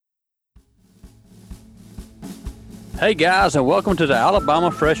Hey guys, and welcome to the Alabama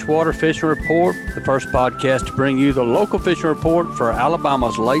Freshwater Fishing Report, the first podcast to bring you the local fishing report for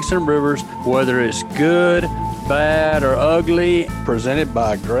Alabama's lakes and rivers, whether it's good, bad, or ugly, presented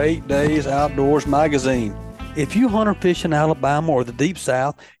by Great Days Outdoors magazine. If you hunt or fish in Alabama or the Deep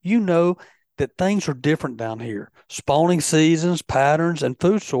South, you know that things are different down here. Spawning seasons, patterns, and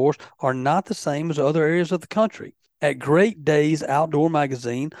food source are not the same as other areas of the country. At Great Days Outdoor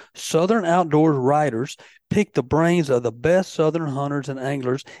magazine, Southern Outdoors writers pick the brains of the best Southern hunters and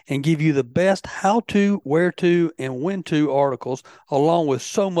anglers and give you the best how-to, where-to, and when-to articles, along with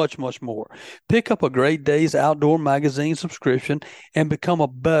so much, much more. Pick up a Great Days Outdoor magazine subscription and become a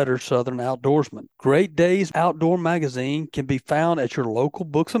better Southern outdoorsman. Great Days Outdoor magazine can be found at your local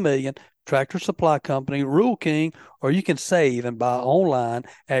Books A Million, Tractor Supply Company, Rural King, or you can save and buy online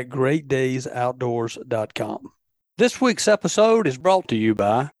at greatdaysoutdoors.com. This week's episode is brought to you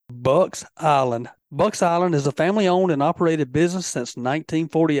by Bucks Island. Bucks Island is a family-owned and operated business since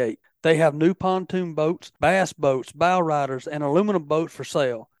 1948. They have new pontoon boats, bass boats, bow riders, and aluminum boats for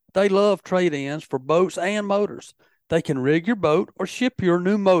sale. They love trade-ins for boats and motors. They can rig your boat or ship your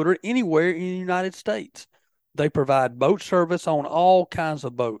new motor anywhere in the United States. They provide boat service on all kinds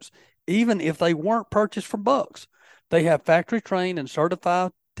of boats, even if they weren't purchased from Bucks. They have factory-trained and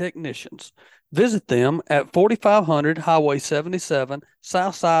certified technicians. Visit them at 4500 Highway 77,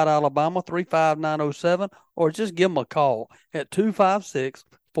 Southside, Alabama 35907, or just give them a call at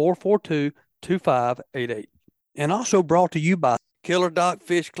 256-442-2588. And also brought to you by Killer Dock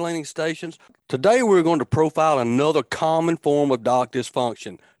Fish Cleaning Stations. Today we're going to profile another common form of dock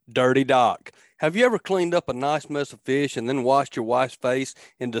dysfunction, dirty dock. Have you ever cleaned up a nice mess of fish and then washed your wife's face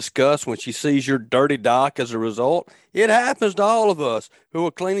in disgust when she sees your dirty dock as a result? It happens to all of us who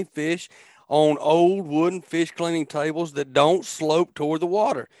are cleaning fish on old wooden fish cleaning tables that don't slope toward the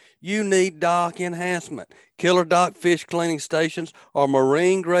water. You need dock enhancement. Killer Dock Fish Cleaning Stations are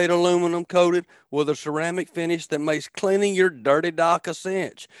marine-grade aluminum coated with a ceramic finish that makes cleaning your dirty dock a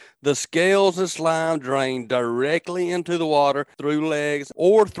cinch. The scales and slime drain directly into the water through legs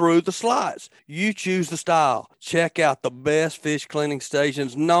or through the slides. You choose the style. Check out the best fish cleaning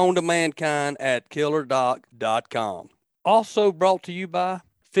stations known to mankind at killerdock.com. Also brought to you by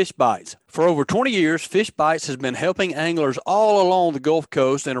Fish Bites. For over 20 years, Fish Bites has been helping anglers all along the Gulf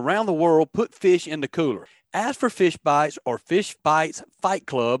Coast and around the world put fish in the cooler. Ask for Fish Bites or Fish Bites Fight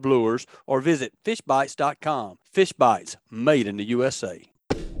Club lures or visit fishbites.com. Fish Bites, made in the USA.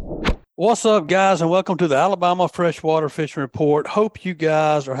 What's up, guys, and welcome to the Alabama Freshwater Fishing Report. Hope you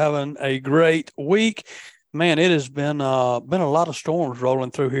guys are having a great week. Man, it has been a lot of storms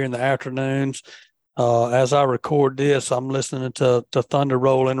rolling through here in the afternoons. As I record this, I'm listening to thunder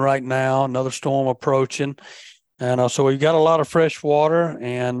rolling right now, another storm approaching. And so we've got a lot of fresh water.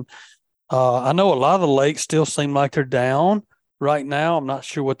 And I know a lot of the lakes still seem like they're down right now. I'm not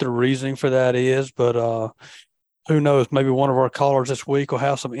sure what the reasoning for that is, but who knows? Maybe one of our callers this week will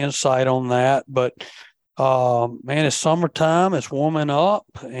have some insight on that. But, man, it's summertime. It's warming up.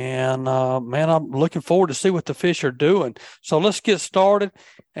 And, man, I'm looking forward to see what the fish are doing. So let's get started.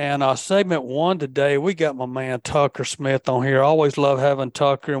 And segment one today, we got my man Tucker Smith on here. I always love having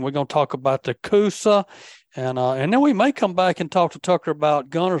Tucker, and we're going to talk about the Coosa. And then we may come back and talk to Tucker about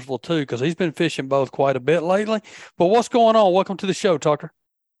Guntersville, too, because he's been fishing both quite a bit lately. But what's going on? Welcome to the show, Tucker.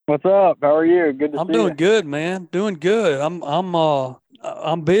 What's up? How are you? Good to see you. I'm doing good, man. Doing good.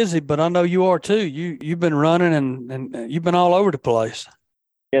 I'm busy, but I know you are, too. You've been running, and you've been all over the place.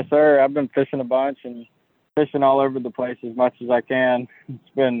 Yes, sir. I've been fishing a bunch and fishing all over the place as much as I can.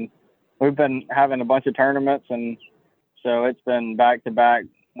 We've been having a bunch of tournaments, and so it's been back-to-back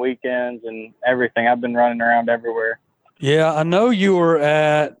weekends and everything. I've been running around everywhere. Yeah, I know you were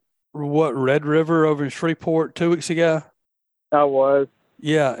at Red River over in Shreveport 2 weeks ago. I was.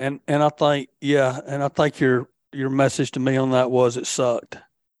 Yeah, and I think your message to me on that was it sucked.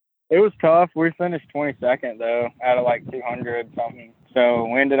 It was tough. We finished 22nd though, out of like 200 something. So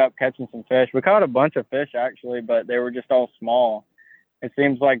we ended up catching some fish. We caught a bunch of fish actually, but they were just all small. It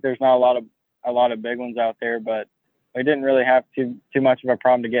seems like there's not a lot of big ones out there, but we didn't really have too much of a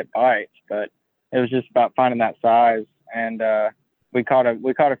problem to get bites. But it was just about finding that size. And we caught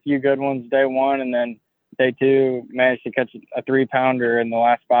a few good ones day one, and then day two managed to catch a 3-pounder in the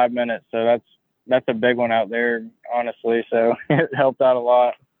last 5 minutes. So that's a big one out there, honestly. So it helped out a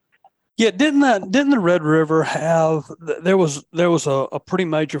lot. Yeah, didn't the Red River have there was a pretty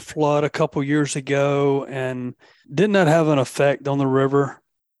major flood a couple years ago, and didn't that have an effect on the river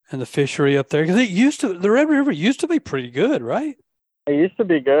and the fishery up there? Because the Red River used to be pretty good, right? It used to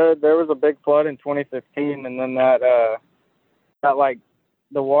be good. There was a big flood in 2015, and then that like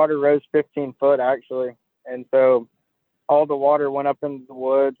the water rose 15 foot actually, and so all the water went up into the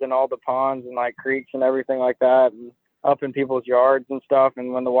woods and all the ponds and like creeks and everything like that, and up in people's yards and stuff.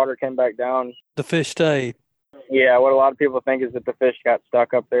 And when the water came back down, The fish stayed. yeah, what a lot of people think is that the fish got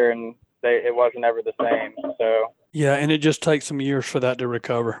stuck up there and it wasn't ever the same. So Yeah, and it just takes some years for that to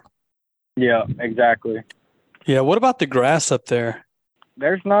recover. yeah, exactly. Yeah, what about the grass up there?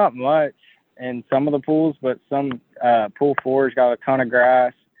 There's not much in some of the pools, but some pool 4's got a ton of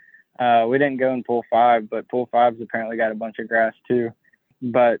grass. We didn't go in pool 5, but pool 5's apparently got a bunch of grass too.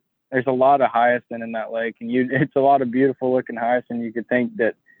 But there's a lot of hyacinth in that lake, and it's a lot of beautiful looking hyacinth.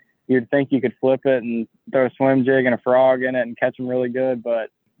 You'd think you could flip it and throw a swim jig and a frog in it and catch them really good,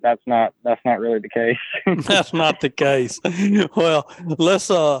 but that's not really the case. That's not the case. Well,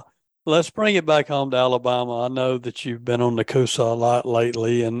 let's bring it back home to Alabama. I know that you've been on the Coosa a lot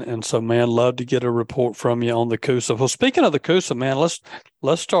lately, and so man, love to get a report from you on the Coosa. Well, speaking of the Coosa, man,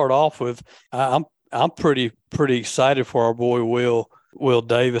 let's start off with I'm pretty excited for our boy Will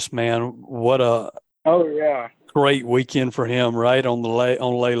Davis, man. What a great weekend for him, right on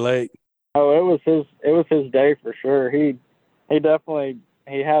Lay Lake. Oh, it was his day for sure. He definitely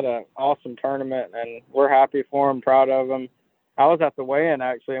had an awesome tournament, and we're happy for him, proud of him. I was at the weigh-in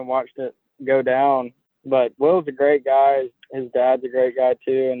actually and watched it go down. But Will's a great guy. His dad's a great guy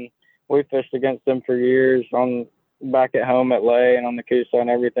too, and we fished against them for years back at home at Lay and on the Coosa and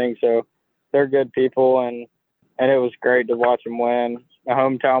everything. So they're good people, and it was great to watch him win. A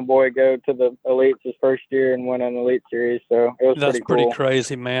hometown boy go to the elites his first year and win an elite series. So it was That's pretty cool.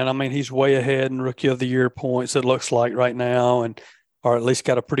 Crazy, man. I mean, he's way ahead in Rookie of the Year points, it looks like right now, or at least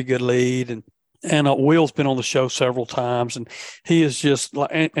got a pretty good lead. And Will's been on the show several times, and he is just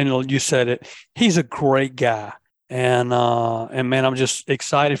like, and you said it, he's a great guy. And man, I'm just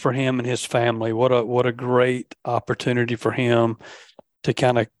excited for him and his family. What a great opportunity for him to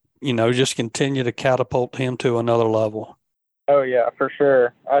kind of, just continue to catapult him to another level. Oh yeah, for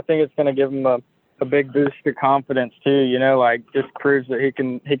sure. I think it's going to give him a big boost of confidence too. Like just proves that he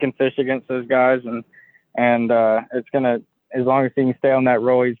can fish against those guys, and it's going to, as long as he can stay on that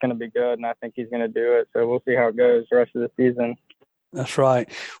roll, he's going to be good, and I think he's going to do it. So we'll see how it goes the rest of the season. That's right.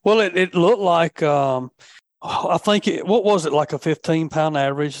 Well, it looked like I think what was it, like a 15-pound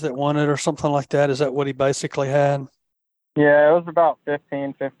average that won it or something like that? Is that what he basically had? Yeah, it was about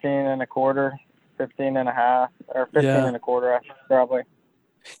 15 and a quarter, 15 and a half, or 15 and a quarter, probably.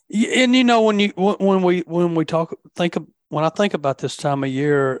 And when I think about this time of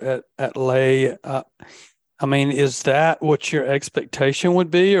year at Lay, I mean, is that what your expectation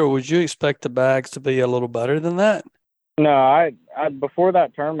would be, or would you expect the bags to be a little better than that? No, I before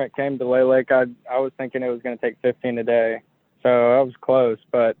that tournament came to Lay Lake, I was thinking it was going to take 15 a day, so I was close.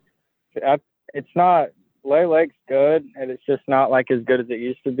 But it's not. Lay Lake's good, and it's just not like as good as it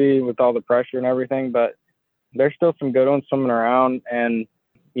used to be with all the pressure and everything. But there's still some good ones swimming around, and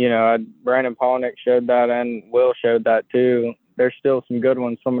Brandon Polnick showed that, and Will showed that too. There's still some good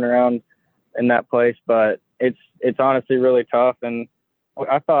ones swimming around in that place, but it's honestly really tough. And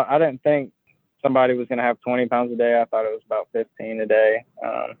I didn't think somebody was going to have 20 pounds a day. I thought it was about 15 a day,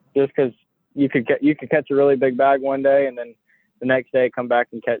 just because you could catch a really big bag one day, and then the next day come back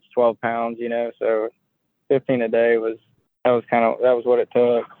and catch 12 pounds. So 15 a day was what it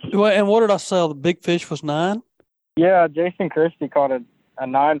took. Well, and what did I say? The big fish was 9? Yeah, Jason Christie caught a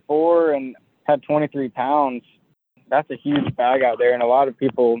 9.4 and had 23 pounds. That's a huge bag out there, and a lot of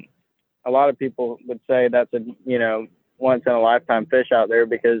people would say that's a once in a lifetime fish out there,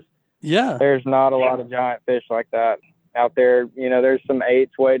 because there's not a lot of giant fish like that out there. There's some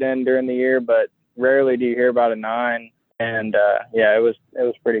 8s weighed in during the year, but rarely do you hear about a 9. And it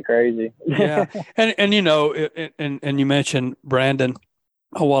was pretty crazy. Yeah, and you mentioned Brandon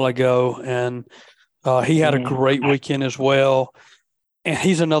a while ago, and he had a great weekend as well. And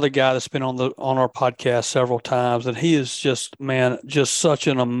he's another guy that's been on our podcast several times, and he is just such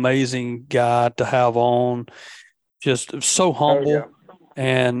an amazing guy to have on. Just so humble,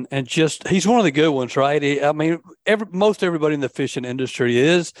 and just he's one of the good ones, right? Most everybody in the fishing industry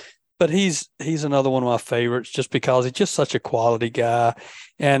is. But he's another one of my favorites, just because he's just such a quality guy,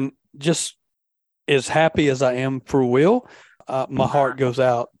 and just as happy as I am for Will, my heart goes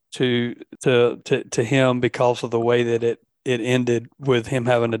out to him because of the way that it ended with him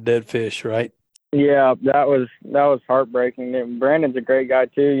having a dead fish, right? Yeah, that was heartbreaking. And Brandon's a great guy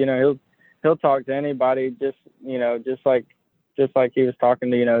too. He'll talk to anybody, just like he was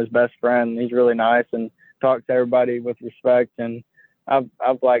talking to his best friend. He's really nice and talks to everybody with respect, and I've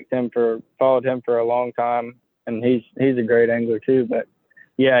followed him for a long time, and he's a great angler too. But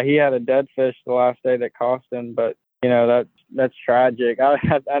yeah, he had a dead fish the last day that cost him, but that's tragic.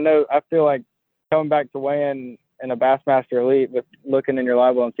 I know, I feel like coming back to weigh-in a Bassmaster Elite with looking in your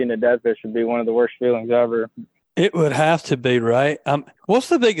live well and seeing a dead fish would be one of the worst feelings ever. It would have to be, right? What's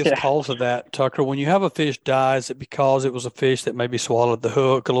the biggest Yeah. cause of that, Tucker? When you have a fish die, is it because it was a fish that maybe swallowed the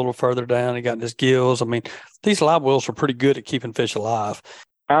hook a little further down and got in his gills? I mean, these live wells are pretty good at keeping fish alive.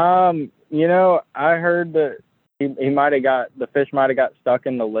 You know, I heard that the fish might have got stuck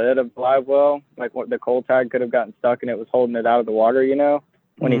in the lid of the live well, like what the cold tag could have gotten stuck and it was holding it out of the water, you know,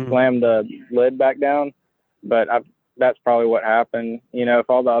 when he slammed the lid back down. But that's probably what happened. You know, if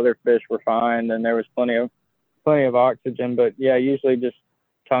all the other fish were fine, then there was plenty of oxygen. But yeah, usually just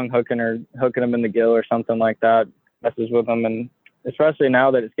tongue hooking them in the gill or something like that messes with them. And especially now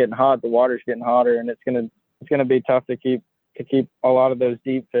that it's getting hot, the water's getting hotter, and it's gonna be tough to keep a lot of those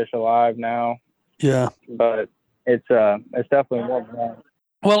deep fish alive now. Yeah, but it's definitely more than that.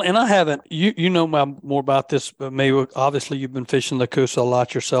 Well, and I haven't. You know more about this, but maybe obviously you've been fishing the Coosa a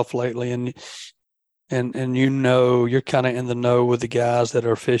lot yourself lately, and you know you're kind of in the know with the guys that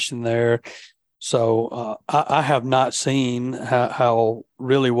are fishing there. So I have not seen how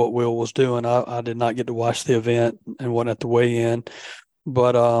really what Will was doing. I did not get to watch the event and wasn't at the weigh-in,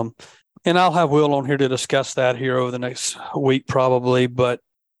 but and I'll have Will on here to discuss that here over the next week probably. But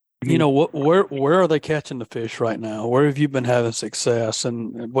you know where are they catching the fish right now? Where have you been having success,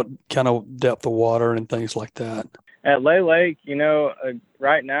 and what kind of depth of water and things like that? At Lay Lake, you know,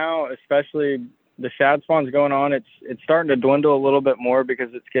 right now, especially the shad spawn's going on. It's starting to dwindle a little bit more because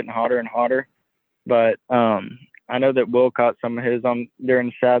it's getting hotter and hotter. But I know that Will caught some of his during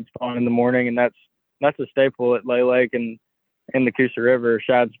the shad spawn in the morning, and that's a staple at Lay Lake and in the Coosa River.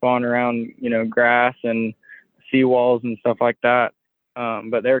 Shad spawn around, you know, grass and seawalls and stuff like that.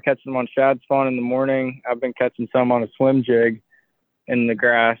 But they were catching them on shad spawn in the morning. I've been catching some on a swim jig in the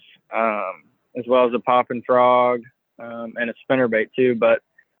grass, as well as a popping frog and a spinnerbait too. But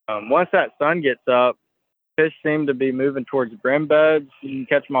once that sun gets up, fish seem to be moving towards brim beds. You can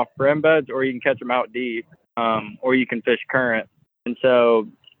catch them off brim beds, or you can catch them out deep, or you can fish current. And so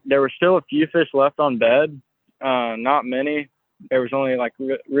there were still a few fish left on bed, not many. There was only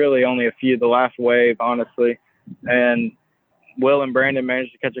really only a few the last wave, honestly. And Will and Brandon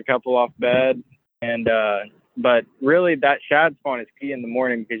managed to catch a couple off bed. And but really that shad spawn is key in the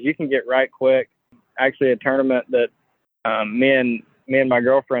morning because you can get right quick. Actually, a tournament that me and my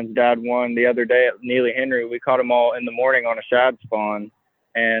girlfriend's dad won the other day at Neely Henry. We caught them all in the morning on a shad spawn,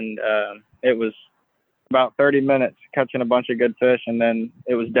 and it was about 30 minutes catching a bunch of good fish, and then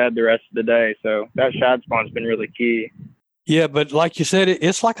it was dead the rest of the day. So that shad spawn's been really key. Yeah, but like you said,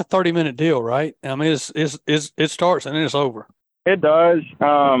 it's like a 30-minute deal, right? I mean, it starts and then it's over. It does.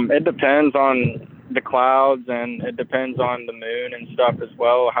 It depends on the clouds, and it depends on the moon and stuff as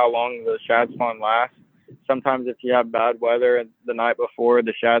well, how long the shad spawn lasts. Sometimes if you have bad weather the night before,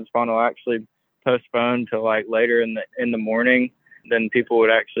 the shad spawn will actually postpone to like later in the morning than people would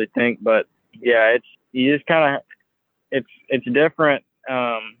actually think. But yeah, it's different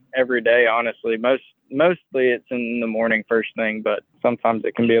every day, honestly. Mostly it's in the morning first thing, but sometimes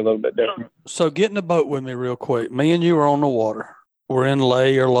it can be a little bit different. So get in the boat with me real quick. Me and you are on the water. We're in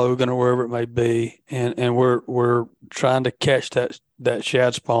Lay or Logan or wherever it may be, and we're trying to catch that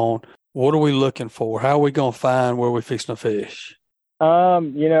shad spawn. What are we looking for? How are we going to find where we're fixing to fish?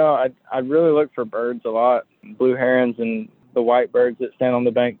 You know, I'd really look for birds a lot, blue herons and the white birds that stand on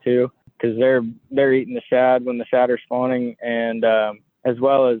the bank too, because they're eating the shad when the shad are spawning, and as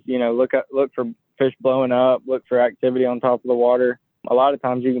well as, you know, look for fish blowing up, look for activity on top of the water. A lot of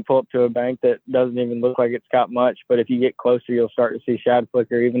times you can pull up to a bank that doesn't even look like it's got much, but if you get closer, you'll start to see shad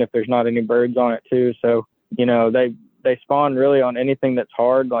flicker, even if there's not any birds on it too. So, you know, they spawn really on anything that's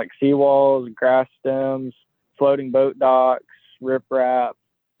hard, like seawalls, grass stems, floating boat docks, riprap,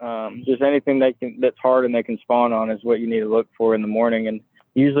 just anything that's hard and they can spawn on is what you need to look for in the morning. And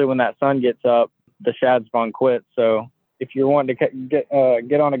usually when that sun gets up, the shad spawn quits. So if you're wanting to get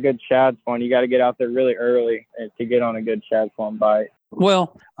on a good shad spawn, you got to get out there really early to get on a good shad spawn bite.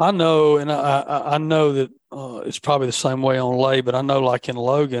 Well, I know, and I know that it's probably the same way on Lay, but I know like in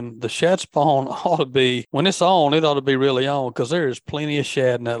Logan, the shad spawn ought to be, when it's on, it ought to be really on because there is plenty of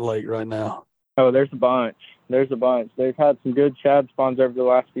shad in that lake right now. Oh, there's a bunch. They've had some good shad spawns over the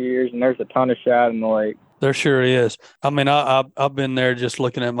last few years, and there's a ton of shad in the lake. There sure is. I mean, I've been there just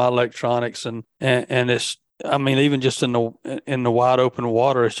looking at my electronics, and it's, I mean, even just in the wide open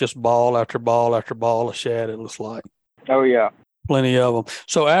water, it's just ball after ball after ball of shad, it looks like. Oh, yeah. Plenty of them.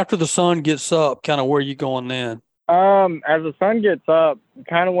 So after the sun gets up, kind of where are you going then? As the sun gets up, you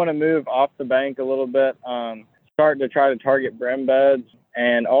kind of want to move off the bank a little bit, start to try to target brim beds.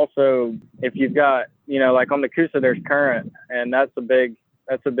 And also, if you've got, you know, like on the Coosa, there's current, and that's a big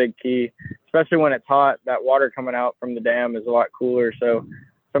key. especially when it's hot, that water coming out from the dam is a lot cooler. So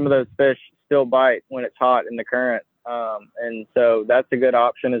some of those fish still bite when it's hot in the current. And so that's a good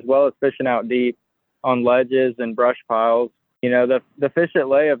option, as well as fishing out deep on ledges and brush piles. You know, the fish that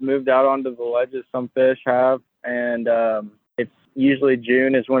lay have moved out onto the ledges. Some fish have, and it's usually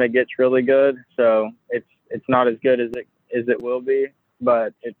June is when it gets really good. So it's not as good as it will be,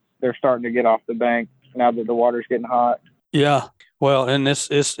 but they're starting to get off the bank now that the water's getting hot. Yeah. Well, and it's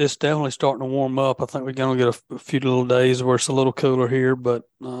definitely starting to warm up. I think we're going to get a few little days where it's a little cooler here, but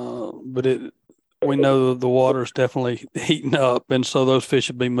we know the water is definitely heating up, and so those fish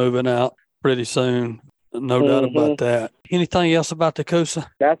will be moving out pretty soon. No doubt about that. Anything else about the Coosa?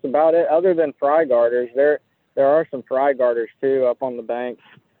 That's about it. Other than fry garters, there are some fry garters too up on the banks,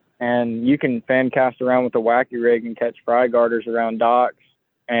 and you can fan cast around with a wacky rig and catch fry garters around docks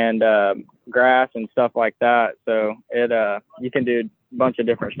and grass and stuff like that. So you can do a bunch of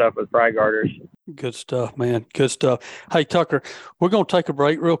different stuff with fry garters. Good stuff, man. Good stuff. Hey, Tucker, we're going to take a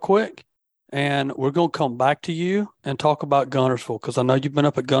break real quick, and we're going to come back to you and talk about Guntersville, because I know you've been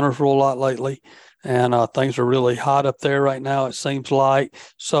up at Guntersville a lot lately, and things are really hot up there right now, it seems like.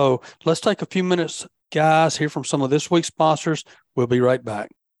 So let's take a few minutes, guys, hear from some of this week's sponsors. We'll be right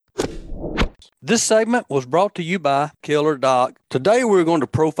back. This segment was brought to you by Killer Dock. Today we're going to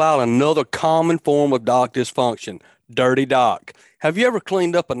profile another common form of dock dysfunction, dirty dock. Have you ever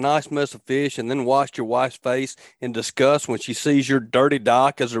cleaned up a nice mess of fish and then washed your wife's face in disgust when she sees your dirty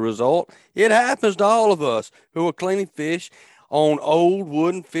dock as a result? It happens to all of us who are cleaning fish on old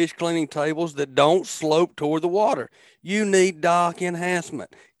wooden fish cleaning tables that don't slope toward the water. You need dock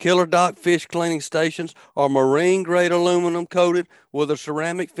enhancement. Killer Dock fish cleaning stations are marine-grade aluminum coated with a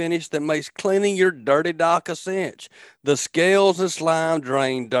ceramic finish that makes cleaning your dirty dock a cinch. The scales and slime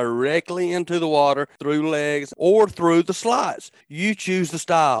drain directly into the water through legs or through the slides. You choose the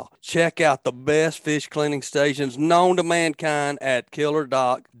style. Check out the best fish cleaning stations known to mankind at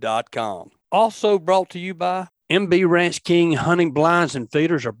killerdock.com. Also brought to you by MB Ranch King hunting blinds and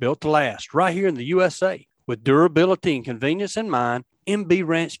feeders are built to last right here in the USA. With durability and convenience in mind, MB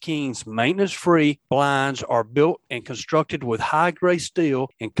Ranch King's maintenance-free blinds are built and constructed with high-grade steel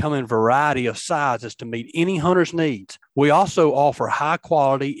and come in a variety of sizes to meet any hunter's needs. We also offer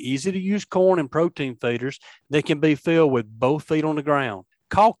high-quality, easy-to-use corn and protein feeders that can be filled with both feet on the ground.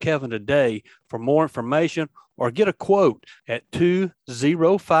 Call Kevin today for more information or get a quote at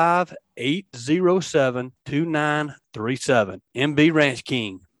 205-807-2937. MB Ranch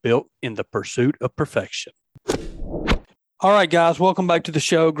King, built in the pursuit of perfection. All right, guys, welcome back to the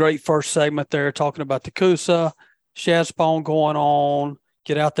show. Great first segment there, talking about the Coosa, shad spawn going on.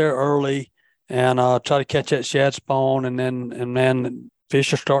 Get out there early and try to catch that shad spawn, and then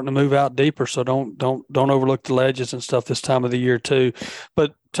fish are starting to move out deeper, so don't overlook the ledges and stuff this time of the year too.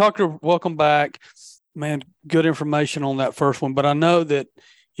 But Tucker, welcome back, man. Good information on that first one. But I know that,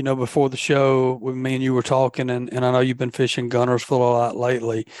 you know, before the show, when me and you were talking, and I know you've been fishing Guntersville a lot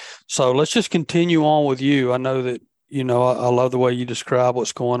lately. So let's just continue on with you. I know that, you know, I love the way you describe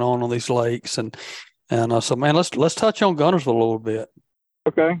what's going on these lakes, and so, man, let's touch on Guntersville a little bit.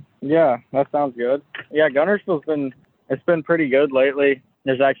 Okay, yeah, that sounds good. Yeah, Guntersville's been pretty good lately.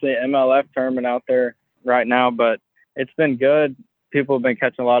 There's actually an MLF tournament out there right now, but it's been good. People have been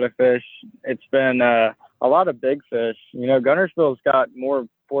catching a lot of fish. It's been a lot of big fish. You know, Guntersville's got more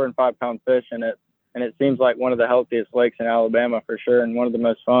 4 and 5 pound fish in it, and it seems like one of the healthiest lakes in Alabama for sure, and one of the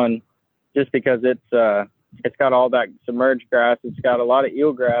most fun, just because it's got all that submerged grass. It's got a lot of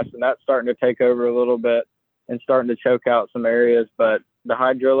eelgrass, and that's starting to take over a little bit and starting to choke out some areas. But the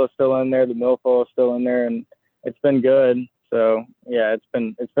hydrilla is still in there, the milfoil is still in there, and it's been good. So yeah, it's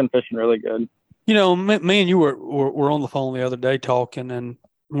been fishing really good. You know, me and you were on the phone the other day talking, and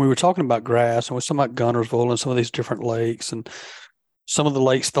we were talking about grass, and we were talking about Guntersville and some of these different lakes, and some of the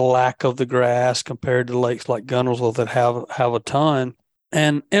lakes, the lack of the grass compared to lakes like Guntersville that have a ton.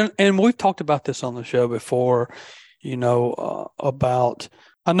 And we've talked about this on the show before, you know, about,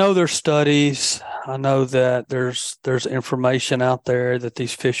 I know there's studies, I know that there's information out there that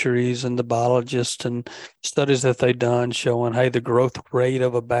these fisheries and the biologists and studies that they've done showing, hey, the growth rate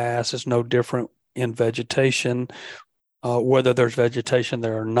of a bass is no different in vegetation, whether there's vegetation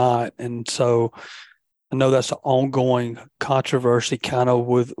there or not. And so I know that's an ongoing controversy kind of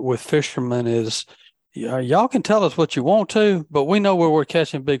with fishermen is, yeah, y'all can tell us what you want to, but we know where we're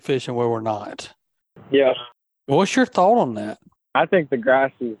catching big fish and where we're not. Yeah. What's your thought on that? I think the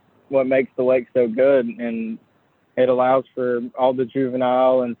grass is what makes the lake so good, and it allows for all the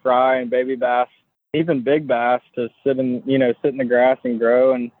juvenile and fry and baby bass, even big bass, to sit in the grass and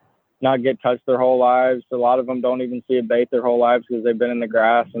grow. And not get touched their whole lives. A lot of them don't even see a bait their whole lives because they've been in the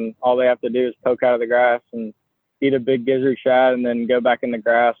grass, and all they have to do is poke out of the grass and eat a big gizzard shad and then go back in the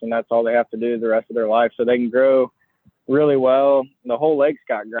grass, and that's all they have to do the rest of their life. So they can grow really well. The whole lake's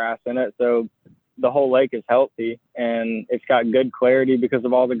got grass in it, so the whole lake is healthy, and it's got good clarity because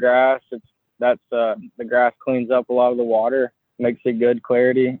of all the grass. The grass cleans up a lot of the water, makes it good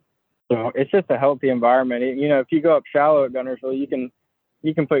clarity. So it's just a healthy environment. If you go up shallow at Guntersville,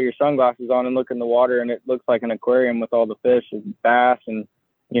 you can put your sunglasses on and look in the water, and it looks like an aquarium with all the fish and bass and,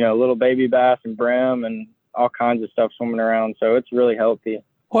 little baby bass and brim and all kinds of stuff swimming around. So it's really healthy.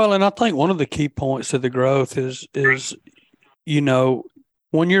 Well, and I think one of the key points to the growth is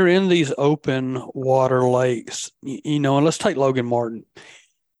when you're in these open water lakes, and let's take Logan Martin,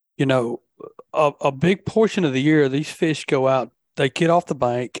 a big portion of the year, these fish go out, they get off the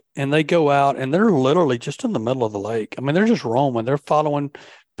bank and they go out and they're literally just in the middle of the lake. I mean, they're just roaming, they're following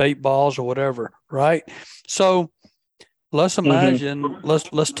bait balls or whatever. Right. So let's imagine,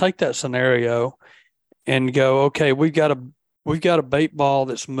 let's take that scenario and go, okay, we've got a bait ball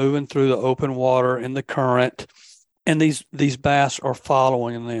that's moving through the open water in the current, and these bass are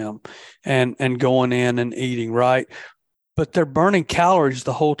following them and going in and eating, right? But they're burning calories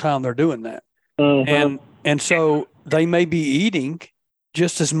the whole time they're doing that. And so they may be eating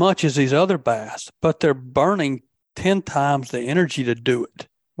just as much as these other bass, but they're burning 10 times the energy to do it.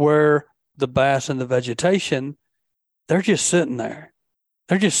 Where the bass and the vegetation, they're just sitting there.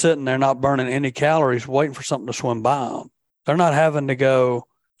 They're just sitting there not burning any calories, waiting for something to swim by them. They're not having to go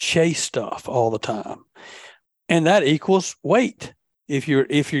chase stuff all the time. And that equals weight. If you're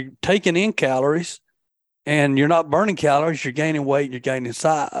taking in calories and you're not burning calories, you're gaining weight and you're gaining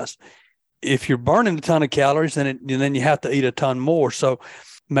size. If you're burning a ton of calories, then you have to eat a ton more. So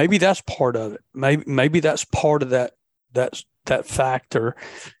maybe that's part of it. Maybe that's part of that factor.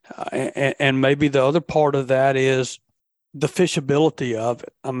 And maybe the other part of that is the fishability of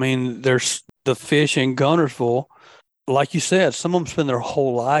it. I mean, there's the fish in Guntersville, like you said, some of them spend their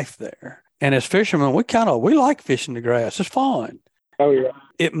whole life there. And as fishermen, we like fishing the grass. It's fun. Oh, yeah.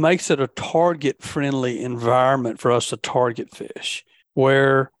 It makes it a target-friendly environment for us to target fish,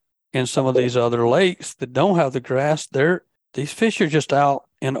 where in some of these other lakes that don't have the grass, these fish are just out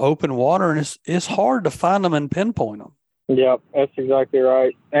in open water, and it's hard to find them and pinpoint them. Yep, that's exactly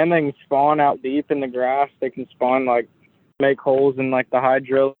right. And they can spawn out deep in the grass. They can spawn, make holes in, the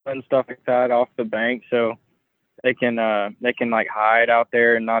hydrilla and stuff like that off the bank. So they can hide out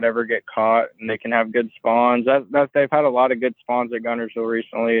there and not ever get caught, and they can have good spawns. They've had a lot of good spawns at Guntersville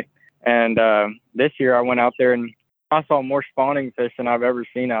recently. And this year I went out there and I saw more spawning fish than I've ever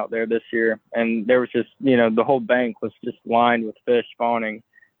seen out there this year. And there was just, the whole bank was just lined with fish spawning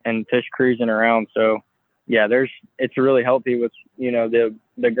and fish cruising around. So yeah, it's really healthy with,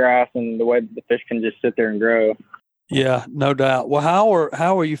 the grass and the way that the fish can just sit there and grow. Yeah, no doubt. Well,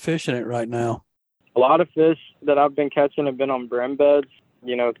 how are you fishing it right now? A lot of fish that I've been catching have been on brim beds,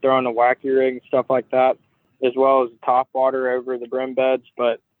 throwing a wacky rig and stuff like that, as well as top water over the brim beds.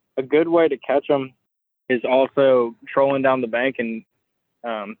 But a good way to catch them is also trolling down the bank and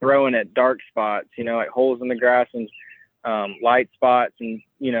throwing at dark spots, like holes in the grass and light spots and,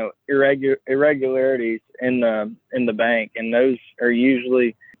 irregularities in the bank. And those are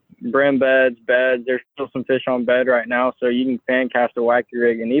usually brim beds. There's still some fish on bed right now, so you can fan cast a wacky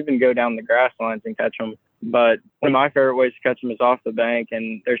rig and even go down the grass lines and catch them. But one of my favorite ways to catch them is off the bank,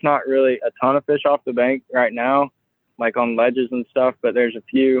 and there's not really a ton of fish off the bank right now, like on ledges and stuff, but there's a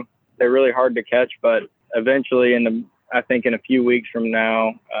few. They're really hard to catch, but eventually I think in a few weeks from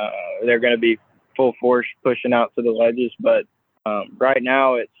now, they're going to be full force pushing out to the ledges. But right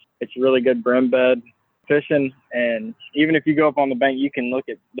now it's really good brim bed fishing, and even if you go up on the bank, you can look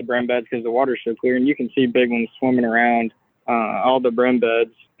at the brim beds because the water's so clear, and you can see big ones swimming around all the brim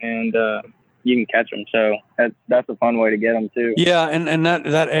beds, and you can catch them. So that's a fun way to get them too. Yeah, and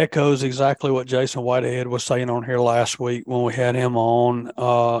that echoes exactly what Jason Whitehead was saying on here last week when we had him on,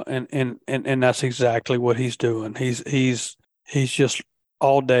 and that's exactly what he's doing. He's just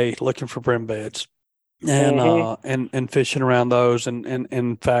all day looking for brim beds. And fishing around those, and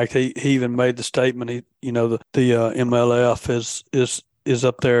in fact, he even made the statement. The MLF is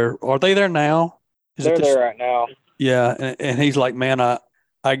up there. Are they there now? They're there right now. Yeah, and he's like, man,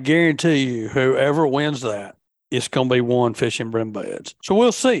 I guarantee you, whoever wins that, it's going to be one fishing brim beds. So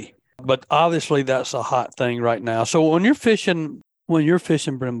we'll see. But obviously, that's a hot thing right now. So when you're fishing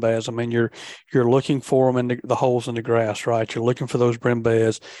brim beds, I mean, you're looking for them in the holes in the grass, right? You're looking for those brim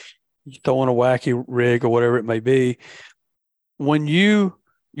beds. You throw in a wacky rig or whatever it may be. When you're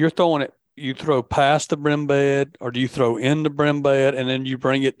throwing it, you throw past the brim bed, or do you throw in the brim bed and then you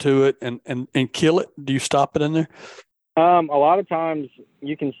bring it to it and kill it? Do you stop it in there? A lot of times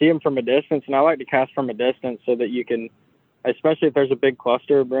you can see them from a distance, and I like to cast from a distance so that you can, especially if there's a big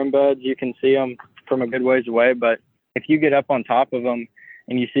cluster of brim beds, you can see them from a good ways away. But if you get up on top of them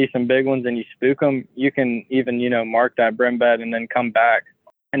and you see some big ones and you spook them, you can even, mark that brim bed and then come back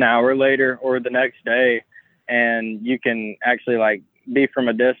an hour later or the next day, and you can actually like be from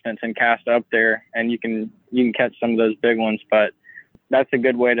a distance and cast up there, and you can catch some of those big ones. But that's a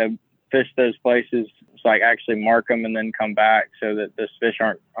good way to fish those places. It's like actually mark them and then come back so that those fish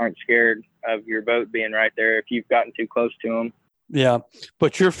aren't scared of your boat being right there if you've gotten too close to them. Yeah,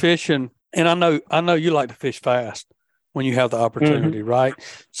 but you're fishing, and I know you like to fish fast when you have the opportunity, Mm-hmm. right?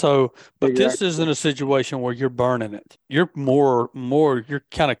 So, but Exactly. this isn't a situation where you're burning it. You're you're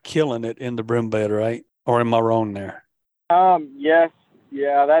kind of killing it in the brim bed, right? Or am I wrong there? Yes.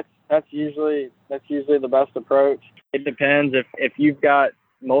 Yeah, that's usually the best approach. It depends if you've got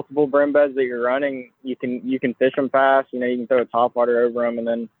multiple brim beds that you're running, you can fish them fast. You can throw a topwater over them, and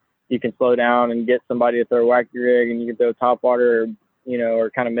then you can slow down and get somebody to throw a wacky rig, and you can throw topwater, or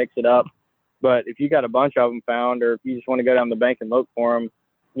kind of mix it up. But if you got a bunch of them found, or if you just want to go down the bank and look for them,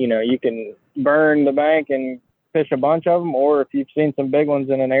 you can burn the bank and fish a bunch of them. Or if you've seen some big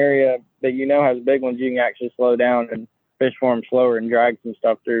ones in an area that has big ones, you can actually slow down and fish for them slower and drag some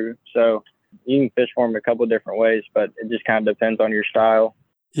stuff through. So you can fish for them a couple of different ways, but it just kind of depends on your style.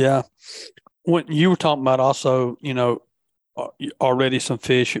 Yeah. When you were talking about also, already some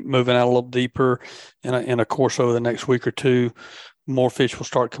fish moving out a little deeper, and of course over the next week or two, more fish will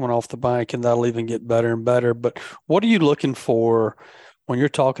start coming off the bank, and that'll even get better and better. But what are you looking for when you're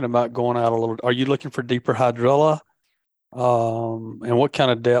talking about going out a little? Are you looking for deeper hydrilla? And what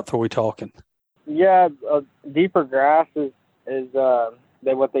kind of depth are we talking? Yeah, deeper grass is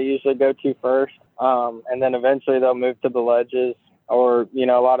what they usually go to first, and then eventually they'll move to the ledges. Or a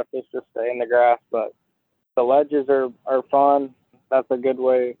lot of fish just stay in the grass, but the ledges are fun. That's a good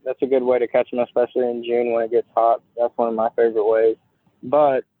way to catch them, especially in June when it gets hot. That's one of my favorite ways.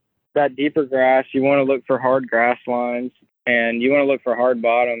 But that deeper grass, you want to look for hard grass lines, and you want to look for hard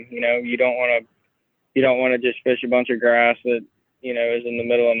bottom. You don't want to just fish a bunch of grass that is in the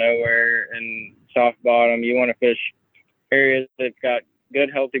middle of nowhere and soft bottom. You want to fish areas that's got good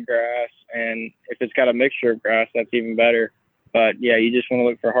healthy grass, and if it's got a mixture of grass, that's even better. But yeah, you just want to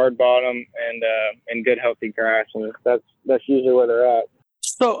look for hard bottom and good healthy grass, and that's usually where they're at.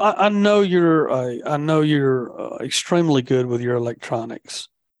 So I know you're extremely good with your electronics.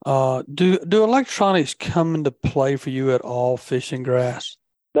 Do electronics come into play for you at all fishing grass?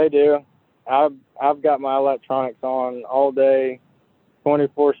 They do. I've got my electronics on all day,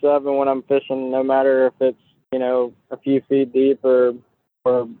 24/7 when I'm fishing, no matter if it's a few feet deep or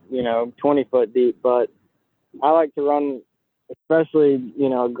 20 foot deep. But I like to run, especially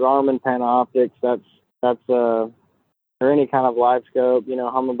Garmin Panoptics. That's or any kind of live scope,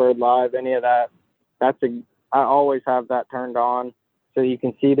 Humminbird Live, any of that. I always have that turned on so you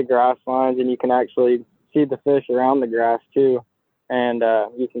can see the grass lines and you can actually see the fish around the grass too, and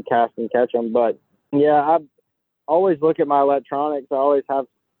you can cast and catch them. But yeah, I always look at my electronics. I always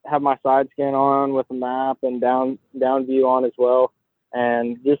have my side scan on with a map and down view on as well,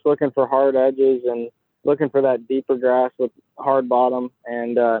 and just looking for hard edges and looking for that deeper grass with hard bottom.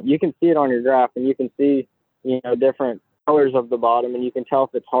 And you can see it on your graph, and you can see different colors of the bottom, and you can tell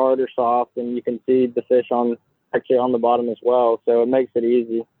if it's hard or soft, and you can see the fish on the bottom as well. So it makes it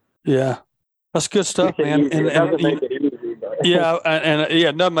easy. Yeah, that's good stuff, man. It doesn't make it easy, but yeah, and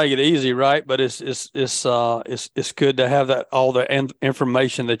it doesn't make it easy, right? But it's good to have that all the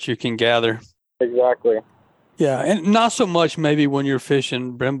information that you can gather. Exactly. Yeah, and not so much maybe when you're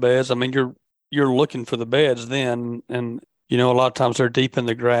fishing brim beds. I mean, you're looking for the beds then, and a lot of times they're deep in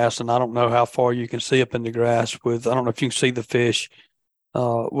the grass, and I don't know how far you can see up in the grass I don't know if you can see the fish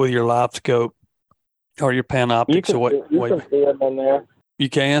with your live scope or your Panoptics. You can see them in there. You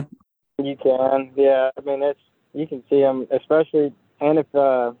can? You can, yeah. I mean, you can see them, especially, and if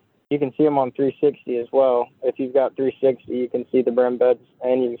you can see them on 360 as well. If you've got 360, you can see the brim beds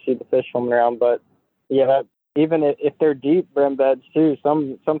and you can see the fish swimming around. But yeah, even if they're deep brim beds too,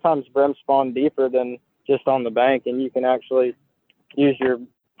 sometimes brim spawn deeper than just on the bank, and you can actually use your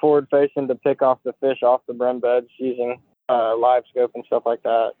forward facing to pick off the fish off the brim beds using live scope and stuff like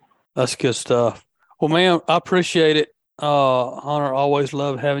that. That's good stuff. Well, man, I appreciate it. Hunter, always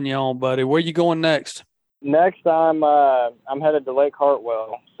love having you on, buddy. Where you going next? Next, I'm headed to Lake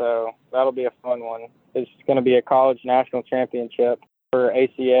Hartwell, so that'll be a fun one. It's going to be a college national championship for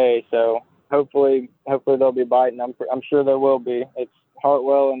ACA, so hopefully they'll be biting. I'm sure there will be. It's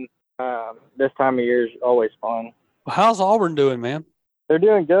Hartwell and This time of year is always fun. How's Auburn doing, man? They're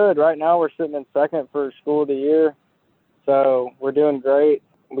doing good. Right now we're sitting in second for school of the year. So we're doing great.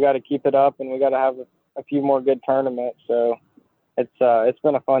 We got to keep it up, and we got to have a few more good tournaments. So it's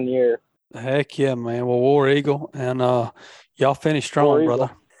been a fun year. Heck yeah, man. Well, War Eagle, and y'all finish strong,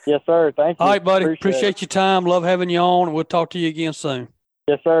 brother. Yes, sir. Thank you. All right, buddy. Appreciate your time. Love having you on. We'll talk to you again soon.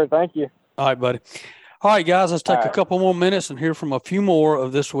 Yes, sir. Thank you. All right, buddy. All right, guys, let's take a couple more minutes and hear from a few more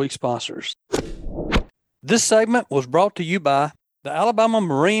of this week's sponsors. This segment was brought to you by the Alabama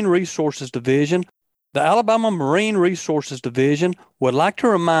Marine Resources Division. The Alabama Marine Resources Division would like to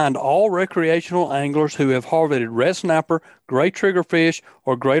remind all recreational anglers who have harvested red snapper, gray triggerfish,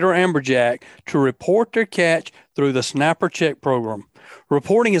 or greater amberjack to report their catch through the Snapper Check program.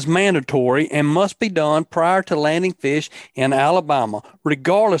 Reporting is mandatory and must be done prior to landing fish in Alabama,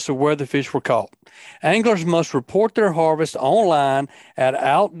 regardless of where the fish were caught. Anglers must report their harvest online at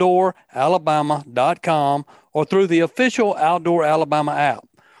outdooralabama.com or through the official Outdoor Alabama app.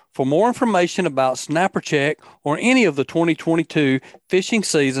 For more information about Snapper Check or any of the 2022 fishing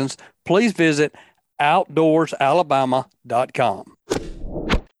seasons, please visit outdoorsalabama.com.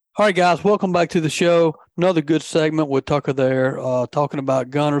 All right, guys, welcome back to the show. Another good segment with Tucker there, talking about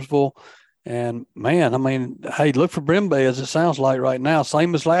Guntersville. And, man, I mean, hey, look for brim beds, it sounds like right now.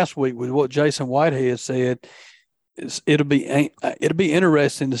 Same as last week with what Jason Whitehead said. It'll be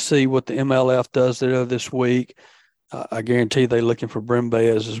interesting to see what the MLF does there this week. I guarantee they're looking for brim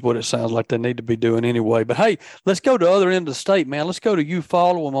beds is what it sounds like they need to be doing anyway. But, hey, let's go to the other end of the state, man. Let's go to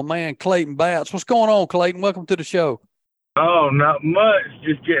Eufaula with my man Clayton Batts. What's going on, Clayton? Welcome to the show. Oh, not much.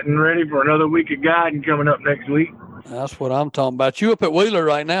 Just getting ready for another week of guiding coming up next week. That's what I'm talking about. You up at Wheeler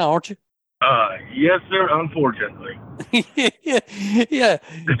right now, aren't you? Yes, sir, unfortunately. Yeah.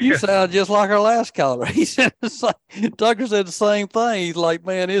 You sound just like our last caller. He said Tucker said the same thing. He's like,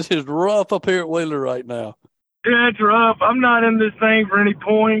 man, this is rough up here at Wheeler right now. Yeah, it's rough. I'm not in this thing for any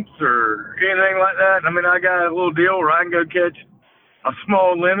points or anything like that. I mean, I got a little deal where I can go catch a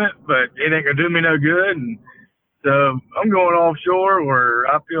small limit, but it ain't going to do me no good. And so I'm going offshore where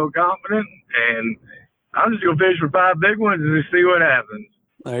I feel confident, and I'm just going to fish for 5 big ones and just see what happens.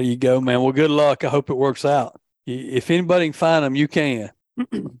 There you go, man. Well, good luck. I hope it works out. If anybody can find them, you can.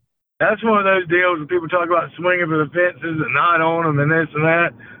 That's one of those deals when people talk about swinging for the fences and not on them and this and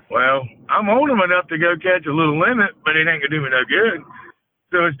that. Well, I'm on them enough to go catch a little limit, but it ain't going to do me no good.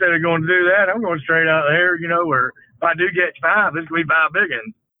 So instead of going to do that, I'm going straight out there, where if I do catch 5, it's going to be 5 big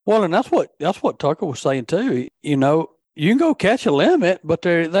ones. Well, and that's what Tucker was saying too. You can go catch a limit, but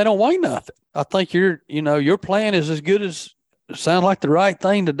they don't weigh nothing. I think your plan is as good as it sounds like the right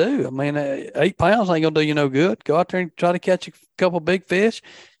thing to do. I mean, 8 pounds ain't gonna do you no good. Go out there and try to catch a couple big fish.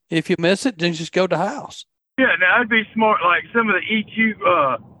 If you miss it, then just go to house. Yeah, now I'd be smart like some of the EQ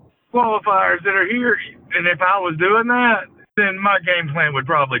qualifiers that are here. And if I was doing that, then my game plan would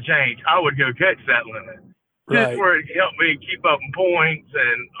probably change. I would go catch that limit. Right. Just where it helped me keep up in points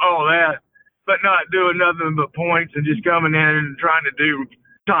and all that, but not doing nothing but points and just coming in and trying to do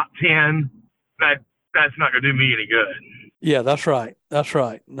top 10. That's not going to do me any good. Yeah, that's right. That's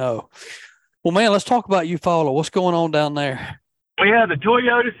right. No. Well, man, let's talk about Eufaula. What's going on down there? We had the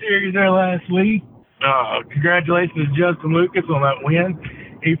Toyota Series there last week. Congratulations to Justin Lucas on that win.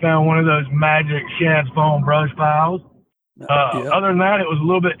 He found one of those magic shad spawn brush piles. Other than that, it was a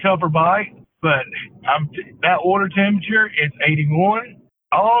little bit tougher bite, but that water temperature, it's 81.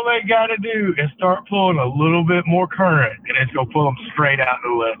 All they got to do is start pulling a little bit more current, and it's going to pull them straight out the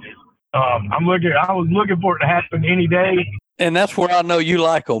ledges. I was looking for it to happen any day. And that's where I know you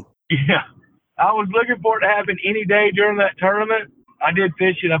like them. Yeah. I was looking for it to happen any day during that tournament. I did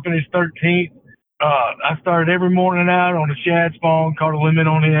fish it. I finished 13th. I started every morning out on a shad spawn, caught a limit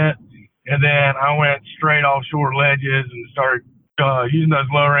on it, and then I went straight offshore ledges and started using those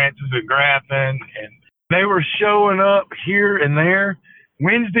low ranches and graphing. And they were showing up here and there.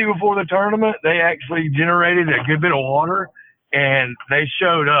 Wednesday before the tournament, they actually generated a good bit of water. And they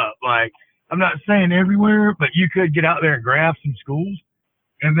showed up. Like, I'm not saying everywhere, but you could get out there and grab some schools.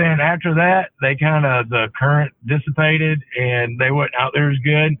 And then after that, the current dissipated and they weren't out there as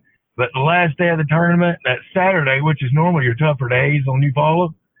good. But the last day of the tournament, that Saturday, which is normally your tougher days on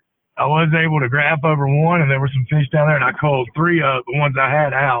Eufaula, I was able to graph over one, and there were some fish down there, and I called 3 of the ones I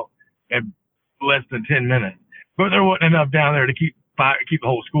had out in less than 10 minutes. But there wasn't enough down there to keep the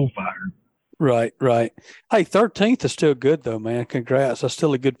whole school fired. Right. Hey, 13th is still good, though, man. Congrats. That's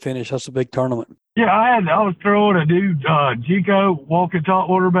still a good finish. That's a big tournament. Yeah, I was throwing a dude, Jico, walking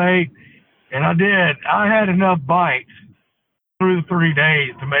saltwater bait, and I had enough bites through the 3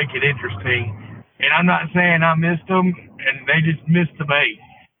 days to make it interesting. And I'm not saying I missed them, and they just missed the bait.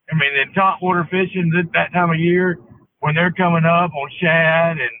 I mean, in top water fishing that time of year, when they're coming up on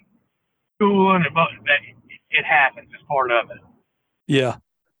shad and schooling, it happens. It's part of it. Yeah.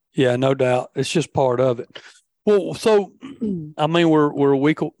 Yeah, no doubt. It's just part of it. Well, so I mean, we're a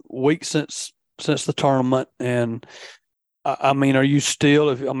week since the tournament, and I mean, are you still?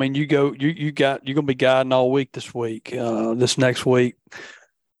 I mean, you're gonna be guiding all week this week. This next week,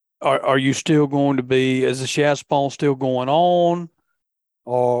 are you still going to be? Is the shad spawn still going on,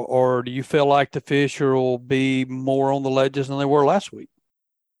 or do you feel like the fish will be more on the ledges than they were last week?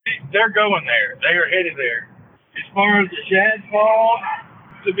 They're going there. They are headed there. As far as the shad spawn,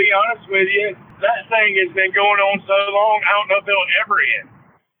 to be honest with you, that thing has been going on so long, I don't know if it'll ever end.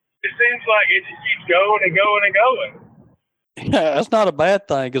 It seems like it just keeps going and going and going. Yeah, that's not a bad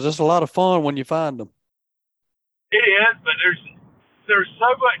thing because it's a lot of fun when you find them. It is, but there's so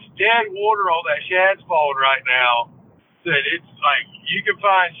much dead water on that shad spawn right now that it's like you can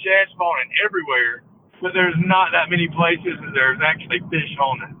find shad spawning everywhere, but there's not that many places that there's actually fish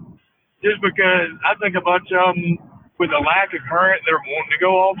on it. Just because I think a bunch of them, with a lack of current, they're wanting to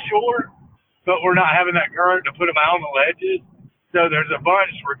go offshore, but we're not having that current to put them out on the ledges. So there's a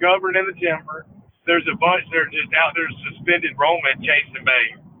bunch recovering in the timber. There's a bunch that are just out there suspended roaming, chasing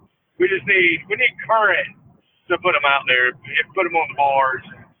bait. We need current to put them out there, put them on the bars.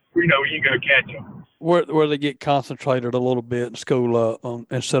 You know, you can go catch them. Where they get concentrated a little bit and school up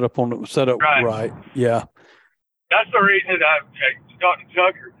and set up right. Yeah. That's the reason I've talked to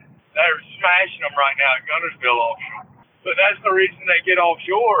Tucker. They're smashing them right now at Guntersville offshore. But that's the reason they get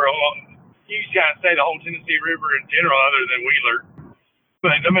offshore. You kind of say the whole Tennessee River in general, other than Wheeler.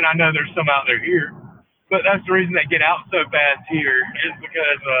 But, I mean, I know there's some out there here. But that's the reason they get out so fast here is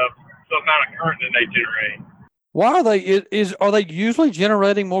because of the amount of current that they generate. Why are are they usually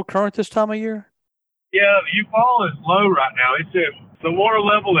generating more current this time of year? Yeah, the Eufaula is low right now. The water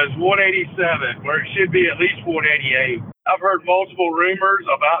level is 187, where it should be at least 188. I've heard multiple rumors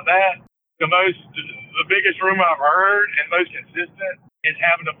about that. The biggest rumor I've heard and most consistent is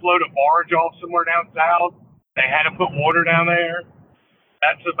having to float a barge off somewhere down south. They had to put water down there.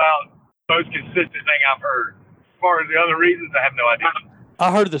 That's about the most consistent thing I've heard. As far as the other reasons, I have no idea.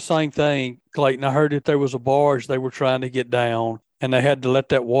 I heard the same thing, Clayton. I heard that there was a barge they were trying to get down, and they had to let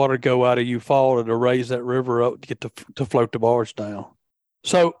that water go out of Eufaula to raise that river up to get to float the barge down.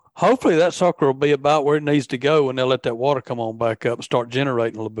 So hopefully that sucker will be about where it needs to go, and they'll let that water come on back up and start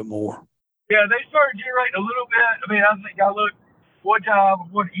generating a little bit more. Yeah, they started generating a little bit. I mean, I think I looked one time,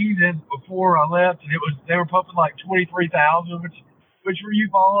 one evening before I left, and they were pumping like 23,000, which for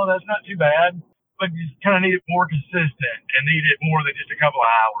Eufaula, that's not too bad. But you just kind of need it more consistent and need it more than just a couple of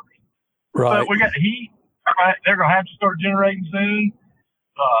hours. Right. But we got the heat. They're going to have to start generating soon.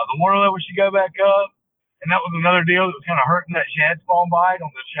 The water level should go back up. And that was another deal that was kind of hurting that shad spawn bite on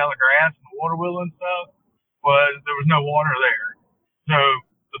the shallow grass and the water willow and stuff, was there was no water there. So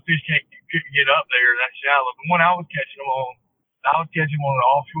the fish couldn't get up there that shallow. The one I was catching them on an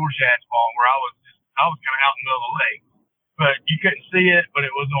offshore shad spawn where I was kind of out in the middle of the lake. But you couldn't see it, but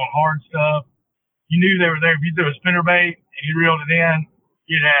it was on hard stuff. You knew they were there. If you threw a spinner bait and you reeled it in,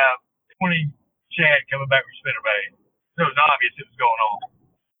 you'd have 20 shad coming back with spinner bait. So it was obvious it was going on.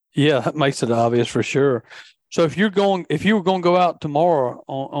 Yeah, that makes it obvious for sure. So if you were going to go out tomorrow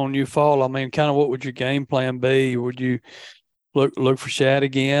on Eufaula, I mean, kind of what would your game plan be? Would you look for shad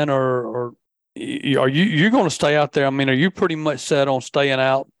again, or are you going to stay out there? I mean, are you pretty much set on staying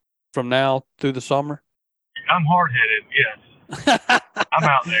out from now through the summer? I'm hard-headed, yes. I'm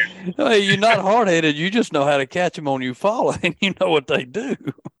out there. Hey, you're not hard-headed. You just know how to catch them on Eufaula, and you know what they do.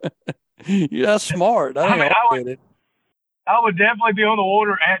 You're not smart. I would definitely be on the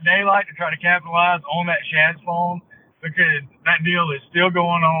water at daylight to try to capitalize on that shad spawn, because that deal is still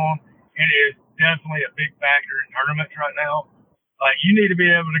going on, and it is definitely a big factor in tournaments right now. Like, you need to be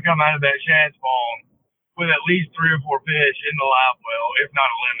able to come out of that shad spawn with at least 3 or 4 fish in the live well, if not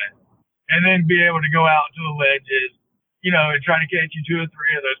a limit, and then be able to go out to the ledges, you know, and try to catch you 2 or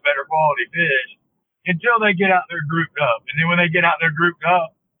 3 of those better quality fish until they get out there grouped up. And then when they get out there grouped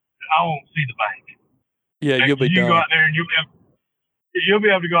up, I won't see the bank. Yeah, you'll be done. You go out there and you'll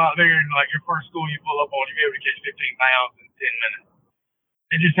be able to go out there and, like, your first school you pull up on, you'll be able to catch 15 pounds in 10 minutes.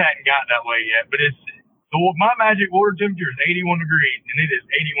 It just hadn't got that way yet. But my magic water temperature is 81 degrees, and it is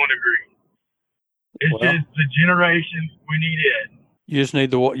 81 degrees. It's just the generation we need it. You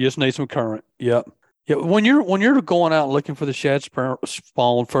just need some current. Yep. Yeah. When you're going out looking for the shad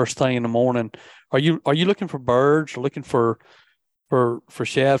spawn first thing in the morning, are you looking for birds, or looking for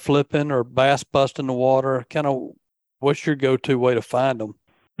shad flipping or bass busting the water? Kind of, what's your go-to way to find them?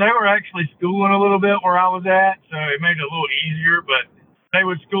 They were actually schooling a little bit where I was at, so it made it a little easier. But they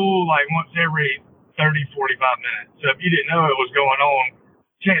would school like once every 30, 45 minutes. So if you didn't know it was going on,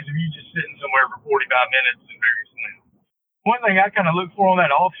 chance of you just sitting somewhere for 45 minutes is very slim. One thing I kind of look for on that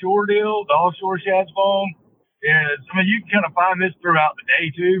offshore deal, the offshore shad spawn, is, I mean, you can kind of find this throughout the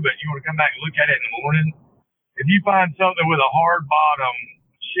day too, but you want to come back and look at it in the morning. If you find something with a hard bottom,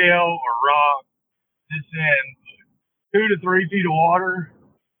 shell or rock, it's in 2 to 3 feet of water,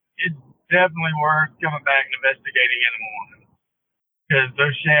 it's definitely worth coming back and investigating in the morning. Because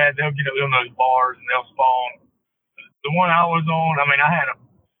those shad, they'll get up on those bars and they'll spawn. The one I was on, I mean, I had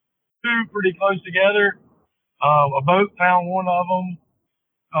two pretty close together. A boat found one of them.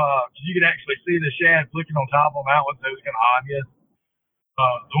 You could actually see the shad flicking on top of them out, so it was kind of obvious.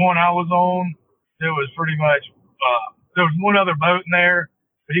 The one I was on, there was pretty much, there was one other boat in there,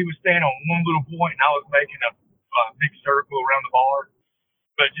 but he was standing on one little point and I was making a big circle around the bar.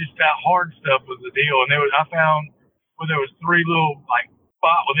 But just that hard stuff was the deal. And I found where there was 3 little like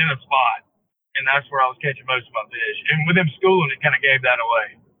spot within a spot. And that's where I was catching most of my fish. And with them schooling, it kind of gave that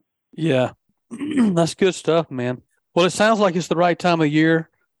away. Yeah. That's good stuff, man. Well, it sounds like it's the right time of year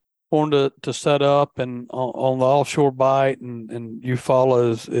for them to set up and on the offshore bite, and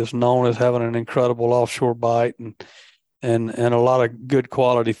Eufaula is known as having an incredible offshore bite and a lot of good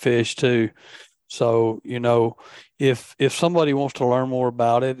quality fish too. So, you know, if somebody wants to learn more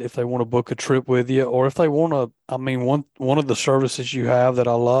about it, if they want to book a trip with you, or if they want to, I mean, one of the services you have that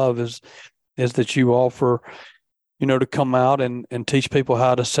I love is that you offer, you know, to come out and teach people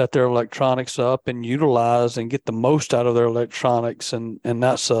how to set their electronics up and utilize and get the most out of their electronics. And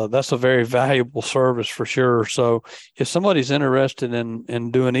that's a very valuable service for sure. So if somebody's interested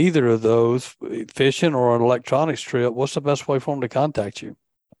in doing either of those, fishing or an electronics trip, what's the best way for them to contact you?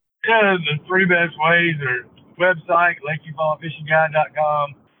 Yeah, the 3 best ways are website,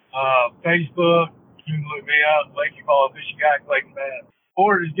 LakeEufaulaFishingGuide.com, Facebook, you can look me up, Lake Eufaula Fishing Guide, Clayton Bass,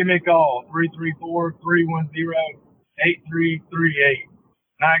 or just give me a call, 334-310-8338.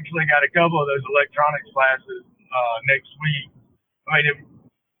 And I actually got a couple of those electronics classes next week. I mean,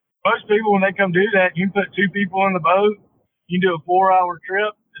 most people, when they come do that, you can put 2 people in the boat, you can do a 4-hour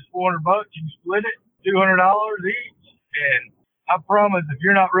trip, it's $400, you can split it, $200 each, and I promise, if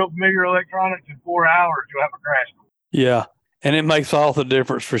you're not real familiar with electronics, in 4 hours, you'll have a crash course. Yeah, and it makes all the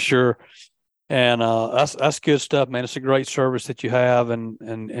difference for sure. And that's good stuff, man. It's a great service that you have, and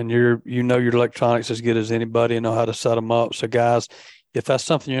you know your electronics as good as anybody and know how to set them up. So, guys, if that's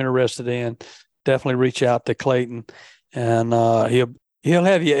something you're interested in, definitely reach out to Clayton, and he'll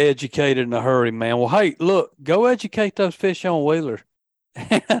have you educated in a hurry, man. Well, hey, look, go educate those fish on Wheeler.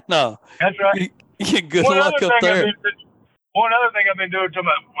 No, that's right. You good luck up there. One other thing I've been doing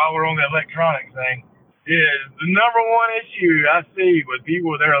while we're on the electronics thing is the number one issue I see with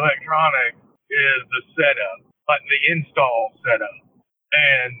people with their electronics is the setup, like the install setup.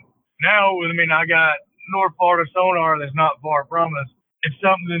 And now, I mean, I got North Florida sonar that's not far from us. If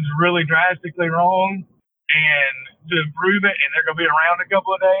something's really drastically wrong and to improve it, and they're going to be around a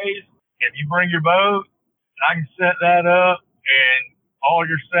couple of days, if you bring your boat, I can set that up and all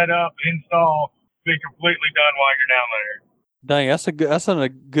your setup and install be completely done while you're down there. Dang, that's a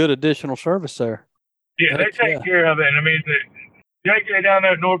good additional service there. Yeah, they take care of it. And I mean, JK down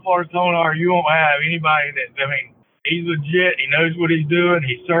there at North Florida Sonar, you won't have anybody I mean, he's legit. He knows what he's doing.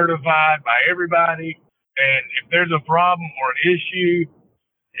 He's certified by everybody. And if there's a problem or an issue,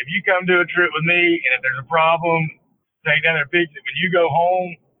 if you come to a trip with me and if there's a problem, take down there and fix it. When you go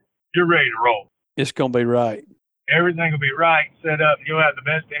home, you're ready to roll. It's going to be right. Everything will be right, set up. You'll have the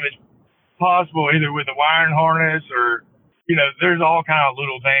best image possible, either with the wiring harness or, you know, there's all kind of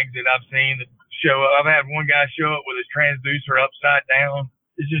little things that I've seen that show up. I've had one guy show up with his transducer upside down.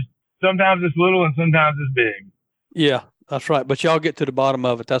 It's just sometimes it's little and sometimes it's big. Yeah, that's right. But y'all get to the bottom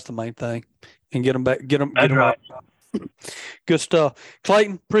of it. That's the main thing, and get them back. Get them right. up. Good stuff,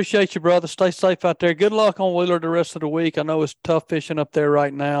 Clayton. Appreciate you, brother. Stay safe out there. Good luck on Wheeler the rest of the week. I know it's tough fishing up there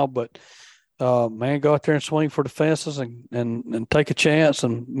right now, but man, go out there and swing for the fences and take a chance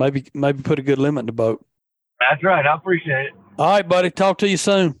and maybe put a good limit in the boat. That's right. I appreciate it. All right, buddy. Talk to you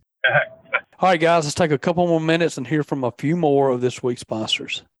soon. All right, guys, let's take a couple more minutes and hear from a few more of this week's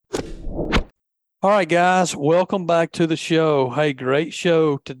sponsors. All right, guys, welcome back to the show. Hey, great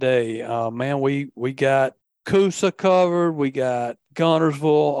show today. Man, we got Coosa covered. We got Guntersville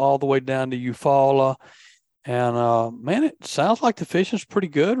all the way down to Eufaula. And, man, it sounds like the fishing's pretty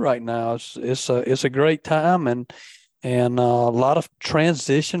good right now. It's a great time and a lot of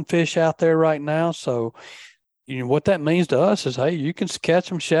transition fish out there right now. So, you know, what that means to us is, hey, you can catch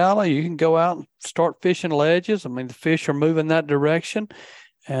them shallow. You can go out and start fishing ledges. I mean, the fish are moving that direction.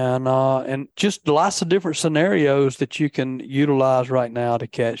 and just lots of different scenarios that you can utilize right now to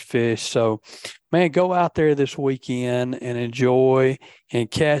catch fish. So, man, go out there this weekend and enjoy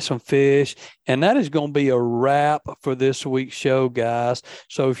and catch some fish. And that is going to be a wrap for this week's show, guys.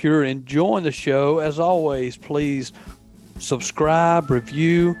 So if you're enjoying the show, as always, please subscribe,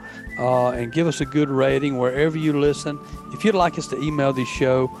 review, and give us a good rating wherever you listen. If you'd like us to email the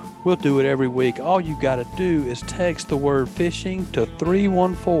show, we'll do it every week. All you got to do is text the word fishing to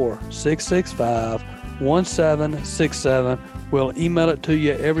 314-665-1767. We'll email it to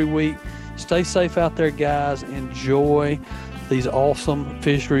you every week. Stay safe out there, guys. Enjoy these awesome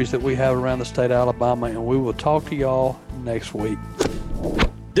fisheries that we have around the state of Alabama, and we will talk to y'all next week.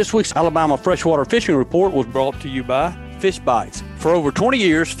 This week's Alabama Freshwater Fishing Report was brought to you by Fish Bites. For over 20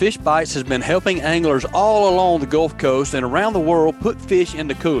 years, Fish Bites has been helping anglers all along the Gulf Coast and around the world put fish in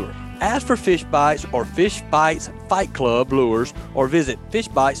the cooler. Ask for Fish Bites or Fish Bites Fight Club lures or visit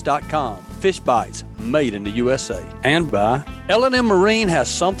fishbites.com. Fish Bites, made in the USA. And by L&M Marine has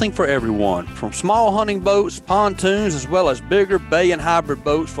something for everyone, from small hunting boats, pontoons, as well as bigger bay and hybrid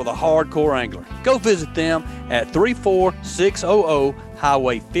boats for the hardcore angler. Go visit them at 34600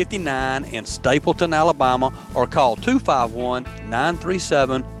 Highway 59 in Stapleton, Alabama, or call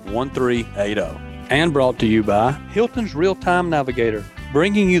 251-937-1380. And brought to you by Hilton's Real-Time Navigator,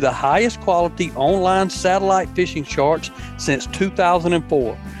 bringing you the highest quality online satellite fishing charts since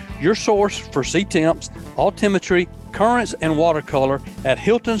 2004. Your source for sea temps, altimetry, currents, and watercolor at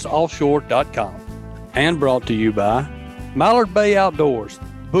hiltonsoffshore.com. And brought to you by Mallard Bay Outdoors.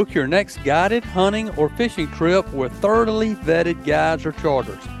 Book your next guided hunting or fishing trip with thoroughly vetted guides or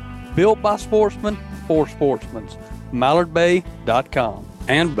charters. Built by sportsmen for sportsmen. MallardBay.com.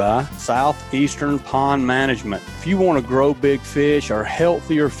 And by Southeastern Pond Management. If you want to grow big fish or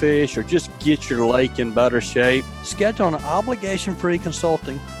healthier fish or just get your lake in better shape, schedule an obligation-free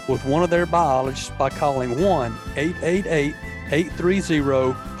consulting with one of their biologists by calling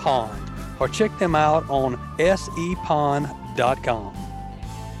 1-888-830-POND or check them out on sepond.com.